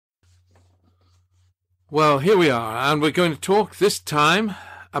Well, here we are, and we're going to talk this time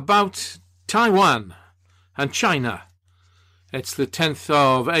about Taiwan and China. It's the 10th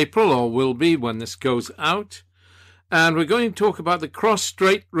of April, or will be when this goes out, and we're going to talk about the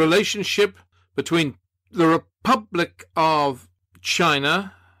cross-strait relationship between the Republic of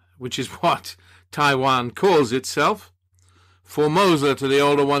China, which is what Taiwan calls itself, Formosa to the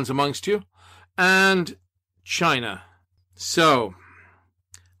older ones amongst you, and China. So,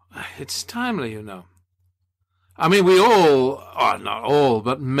 it's timely, you know. I mean, we all, or not all,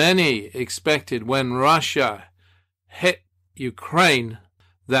 but many expected when Russia hit Ukraine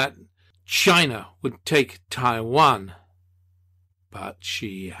that China would take Taiwan. But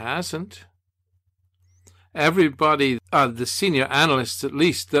she hasn't. Everybody, the senior analysts at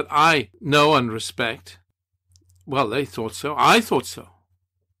least, that I know and respect, well, they thought so. I thought so.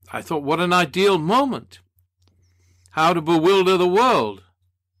 I thought, what an ideal moment. How to bewilder the world.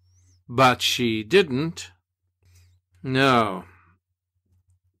 But she didn't. No.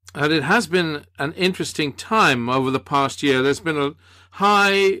 And it has been an interesting time over the past year. There's been a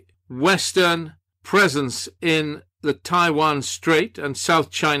high Western presence in the Taiwan Strait and South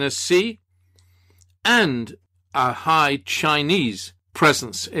China Sea, and a high Chinese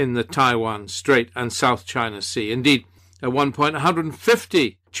presence in the Taiwan Strait and South China Sea. Indeed, at one point,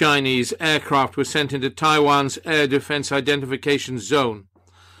 150 Chinese aircraft were sent into Taiwan's Air Defense Identification Zone.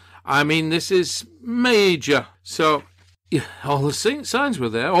 I mean, this is major. So, yeah, all the signs were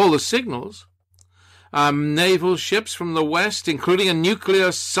there, all the signals. Naval ships from the west, including a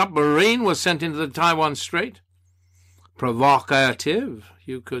nuclear submarine, were sent into the Taiwan Strait. Provocative,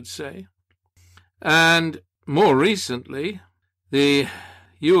 you could say. And more recently, the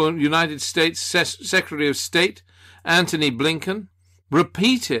United States Secretary of State, Antony Blinken,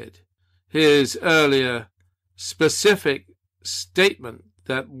 repeated his earlier specific statement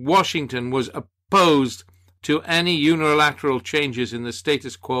that Washington was opposed to any unilateral changes in the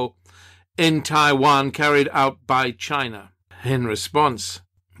status quo in Taiwan carried out by China. In response,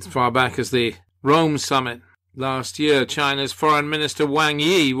 as far back as the Rome summit last year, China's Foreign Minister Wang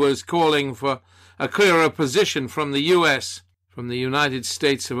Yi was calling for a clearer position from the U.S., from the United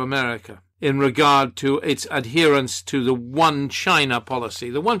States of America, in regard to its adherence to the One China policy.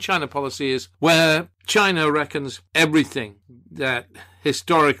 The One China policy is where China reckons everything that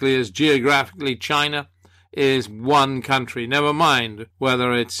historically is geographically China is one country. Never mind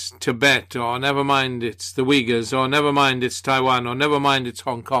whether it's Tibet, or never mind it's the Uyghurs, or never mind it's Taiwan, or never mind it's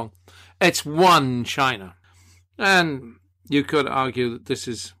Hong Kong. It's one China. And you could argue that this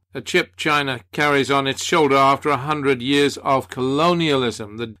is a chip China carries on its shoulder after 100 years of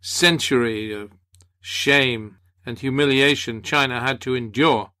colonialism, the century of shame and humiliation China had to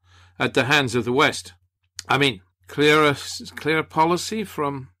endure at the hands of the West. I mean, clear policy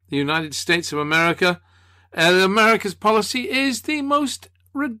from the United States of America. America's policy is the most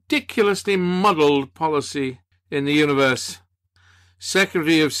ridiculously muddled policy in the universe.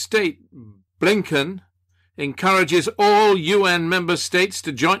 Secretary of State Blinken encourages all UN member states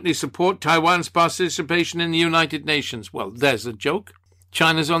to jointly support Taiwan's participation in the United Nations. Well, there's a joke.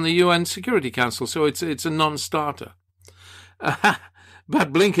 China's on the UN Security Council, so it's a non-starter.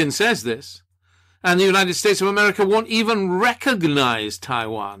 But Blinken says this, and the United States of America won't even recognize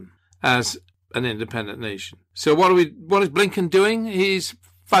Taiwan as an independent nation. So what is Blinken doing? He's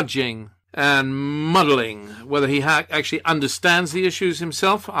fudging and muddling. Whether he actually understands the issues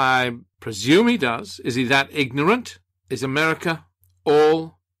himself, I presume he does. Is he that ignorant? Is America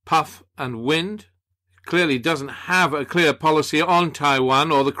all puff and wind? Clearly doesn't have a clear policy on Taiwan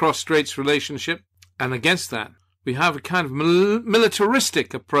or the cross-straits relationship. And against that, we have a kind of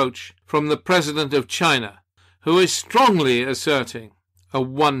militaristic approach from the president of China, who is strongly asserting a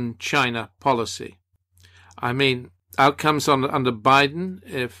one China policy. I mean, outcomes under Biden,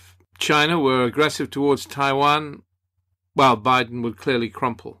 if China were aggressive towards Taiwan, well, Biden would clearly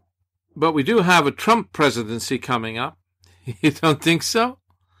crumple. But we do have a Trump presidency coming up. You don't think so?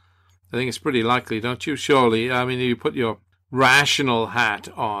 I think it's pretty likely, don't you? Surely. I mean, you put your rational hat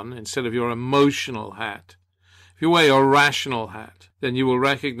on instead of your emotional hat. If you wear your rational hat, then you will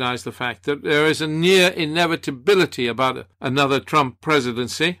recognize the fact that there is a near inevitability about another Trump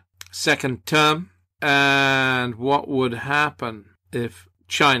presidency, second term, and what would happen if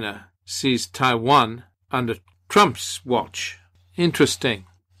China sees Taiwan under Trump's watch. Interesting.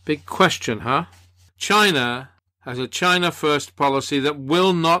 Big question, huh? China has a China-first policy that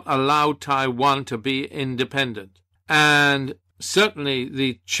will not allow Taiwan to be independent. And certainly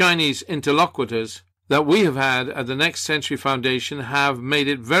the Chinese interlocutors that we have had at the Next Century Foundation have made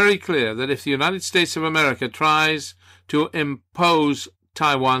it very clear that if the United States of America tries to impose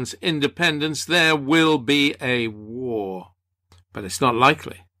Taiwan's independence, there will be a war. But it's not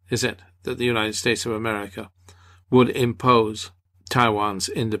likely, is it, that the United States of America would impose Taiwan's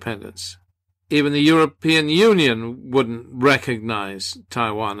independence. Even the European Union wouldn't recognize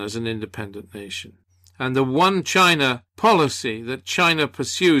Taiwan as an independent nation. And the one China policy that China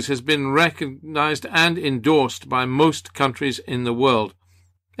pursues has been recognized and endorsed by most countries in the world.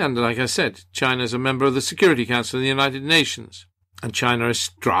 And like I said, China is a member of the Security Council of the United Nations. And China is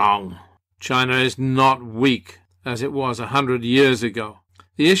strong. China is not weak, as it was 100 years ago.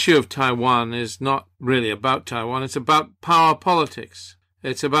 The issue of Taiwan is not really about Taiwan. It's about power politics.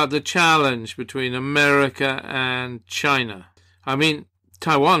 It's about the challenge between America and China. I mean,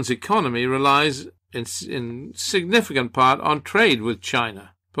 Taiwan's economy relies in significant part on trade with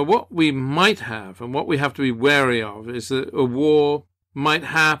China. But what we might have, and what we have to be wary of, is that a war might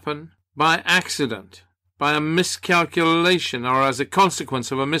happen by accident, by a miscalculation, or as a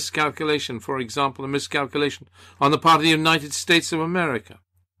consequence of a miscalculation, for example, a miscalculation on the part of the United States of America.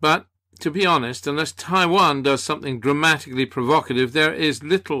 But, to be honest, unless Taiwan does something dramatically provocative, there is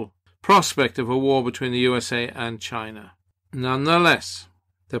little prospect of a war between the USA and China. Nonetheless,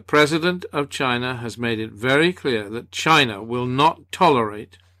 the President of China has made it very clear that China will not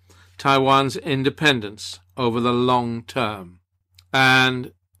tolerate Taiwan's independence over the long term.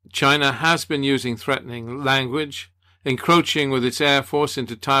 And China has been using threatening language, encroaching with its air force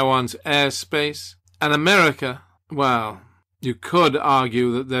into Taiwan's airspace. And America, well, you could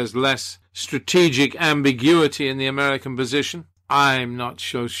argue that there's less strategic ambiguity in the American position. I'm not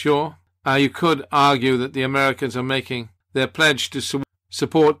so sure. You could argue that the Americans are making their pledge to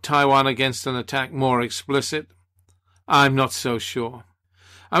support Taiwan against an attack more explicit. I'm not so sure.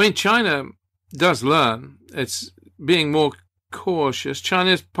 I mean, China does learn. It's being more cautious.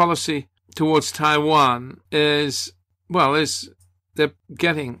 China's policy towards Taiwan is they're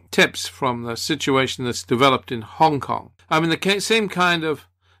getting tips from the situation that's developed in Hong Kong. I mean, the same kind of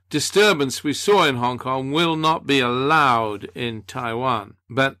disturbance we saw in Hong Kong will not be allowed in Taiwan.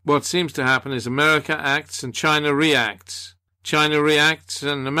 But what seems to happen is America acts and China reacts. China reacts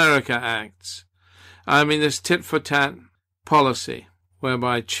and America acts. I mean, this tit-for-tat policy,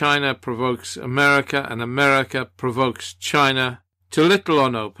 whereby China provokes America and America provokes China to little or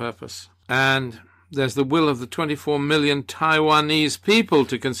no purpose. And there's the will of the 24 million Taiwanese people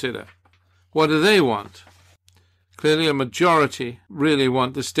to consider. What do they want? Clearly a majority really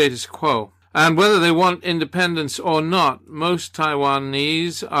want the status quo. And whether they want independence or not, most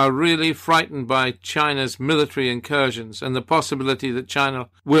Taiwanese are really frightened by China's military incursions and the possibility that China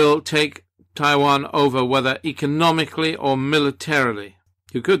will take Taiwan over, whether economically or militarily.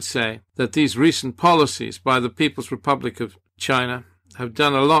 You could say that these recent policies by the People's Republic of China have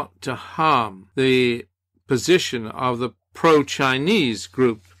done a lot to harm the position of the pro-Chinese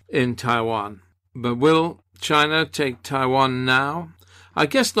group in Taiwan. But will China take Taiwan now? I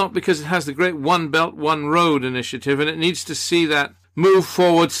guess not, because it has the great One Belt, One Road initiative, and it needs to see that move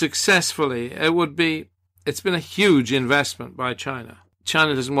forward successfully. It's been a huge investment by China.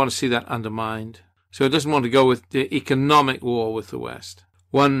 China doesn't want to see that undermined, so it doesn't want to go with the economic war with the West.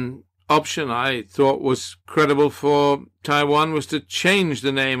 One option I thought was credible for Taiwan was to change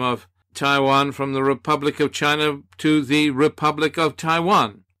the name of Taiwan from the Republic of China to the Republic of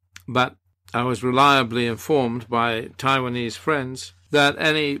Taiwan. But I was reliably informed by Taiwanese friends that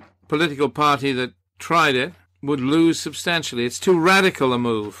any political party that tried it would lose substantially. It's too radical a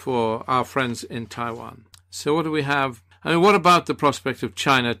move for our friends in Taiwan. So what do we have? I mean, what about the prospect of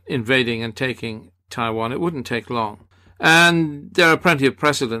China invading and taking Taiwan? It wouldn't take long. And there are plenty of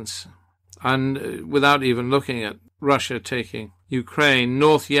precedents. And without even looking at Russia taking Ukraine,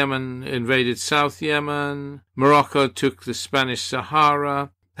 North Yemen invaded South Yemen, Morocco took the Spanish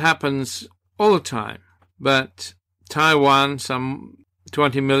Sahara. It happens all the time. But Taiwan, some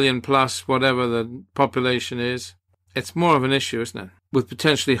 20 million plus, whatever the population is, it's more of an issue, isn't it? With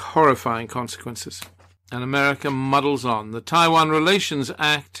potentially horrifying consequences. And America muddles on. The Taiwan Relations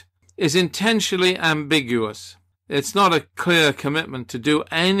Act is intentionally ambiguous. It's not a clear commitment to do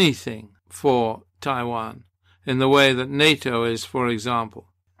anything for Taiwan in the way that NATO is, for example.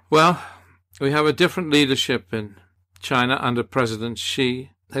 Well, we have a different leadership in China under President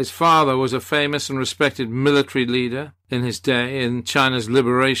Xi. His father was a famous and respected military leader in his day in China's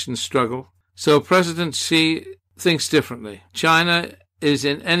liberation struggle. So President Xi thinks differently. China is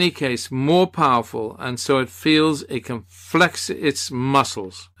in any case more powerful, and so it feels it can flex its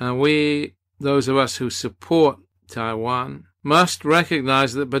muscles. And we, those of us who support Taiwan, must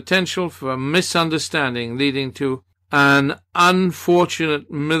recognize the potential for misunderstanding leading to an unfortunate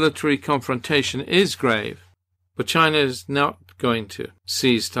military confrontation is grave. But China is not going to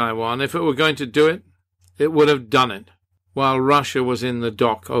seize Taiwan. If it were going to do it, it would have done it while Russia was in the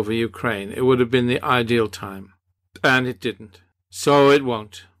dock over Ukraine. It would have been the ideal time. And it didn't. So it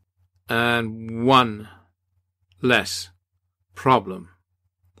won't. And one less problem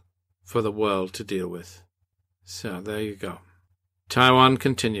for the world to deal with. So there you go. Taiwan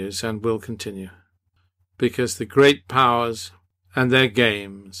continues and will continue, because the great powers and their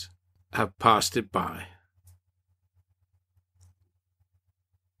games have passed it by.